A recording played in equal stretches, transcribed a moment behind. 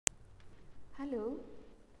Hello.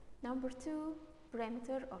 Number 2,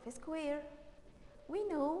 perimeter of a square. We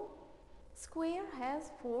know square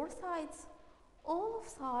has 4 sides. All of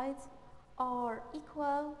sides are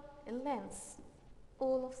equal in length.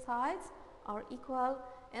 All of sides are equal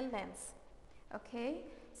in length. Okay,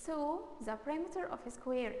 so the perimeter of a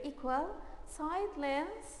square equal side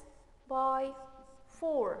length by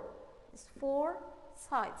 4. It's 4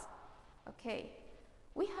 sides. Okay,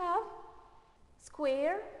 we have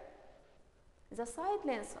square. The side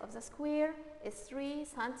length of the square is 3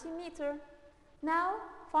 centimeters. Now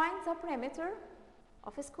find the perimeter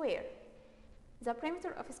of a square. The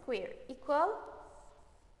perimeter of a square equal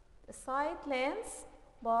the side length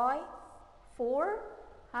by 4.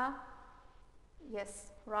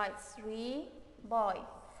 Yes, right. 3 by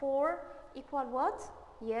 4 equal what?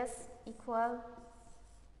 Yes, equal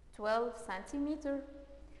 12 centimeters.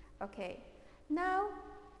 Okay, now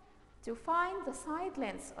to find the side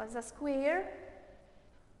length of the square,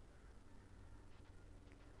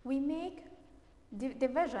 we make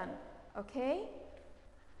division. Okay,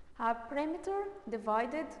 have perimeter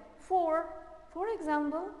divided 4. For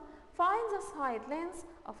example, find the side length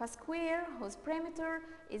of a square whose perimeter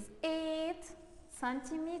is 8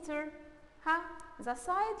 centimeters. The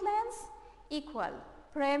side length equal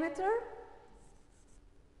perimeter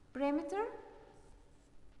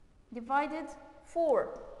divided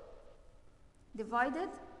 4. Divided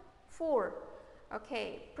 4.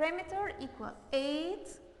 Okay, perimeter equal 8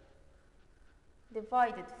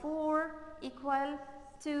 divided 4 equal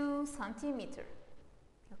 2 centimeters.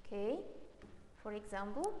 Okay, for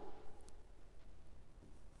example,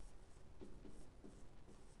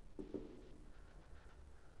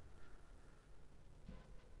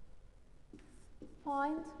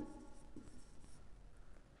 find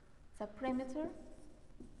the perimeter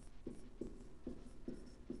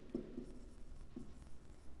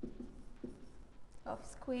of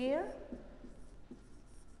square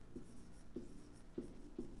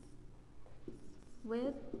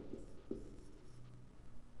with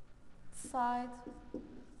side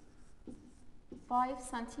 5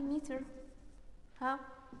 centimeters. How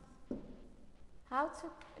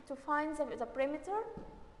to find the perimeter?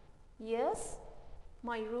 Yes,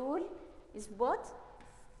 my rule is what?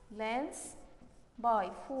 Length by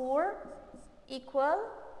 4 equal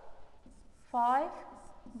 5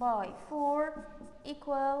 by 4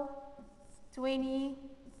 equal 20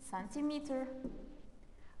 centimeters.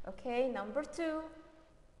 Okay, number 2.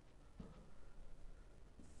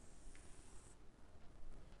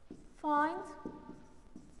 Find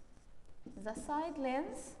the side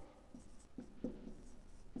length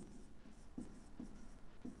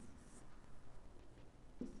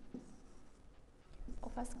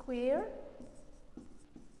of a square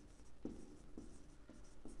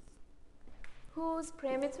whose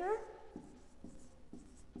perimeter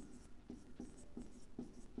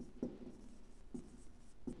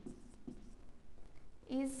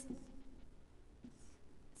is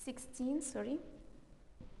 16, sorry.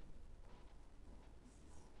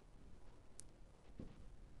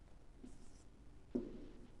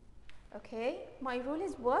 Okay, my rule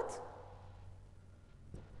is what?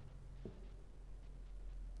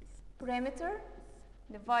 Perimeter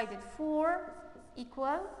divided 4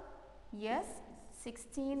 equal, yes,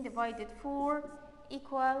 16 divided 4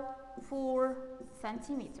 equal 4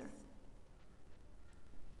 centimeters.